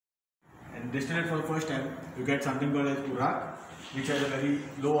distill it for the first time, you get something called as urak, which has a very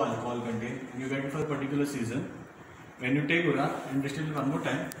low alcohol content, and you get it for a particular season. When you take urak and distill it one more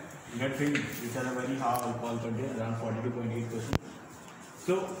time, you get Feni, which has a very high alcohol content, around 42.8%.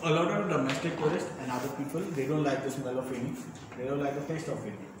 So a lot of domestic tourists and other people, they don't like the smell of Feni, they don't like the taste of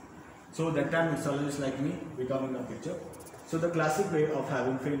Feni. So that time mixologists like me, we come in the picture. So the classic way of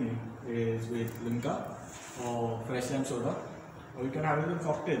having Feni is with limca or fresh lime soda, or you can have it with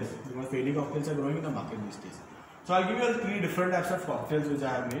cocktails, because Feni cocktails are growing in the market these days. So I'll give you 3 different types of cocktails which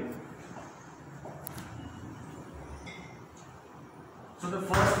I have made. So the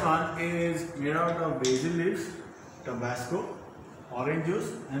first one is made out of basil leaves, Tabasco, orange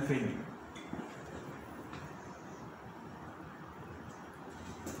juice and Feni.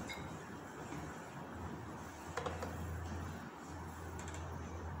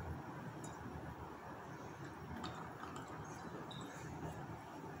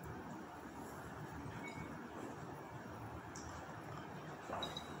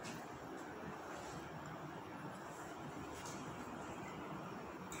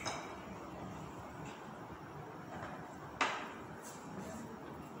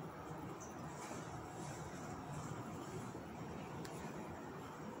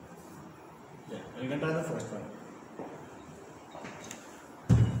 You can try the first one.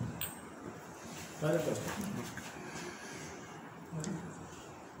 Try the first one.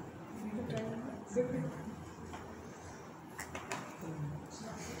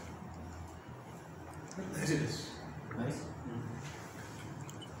 There it is.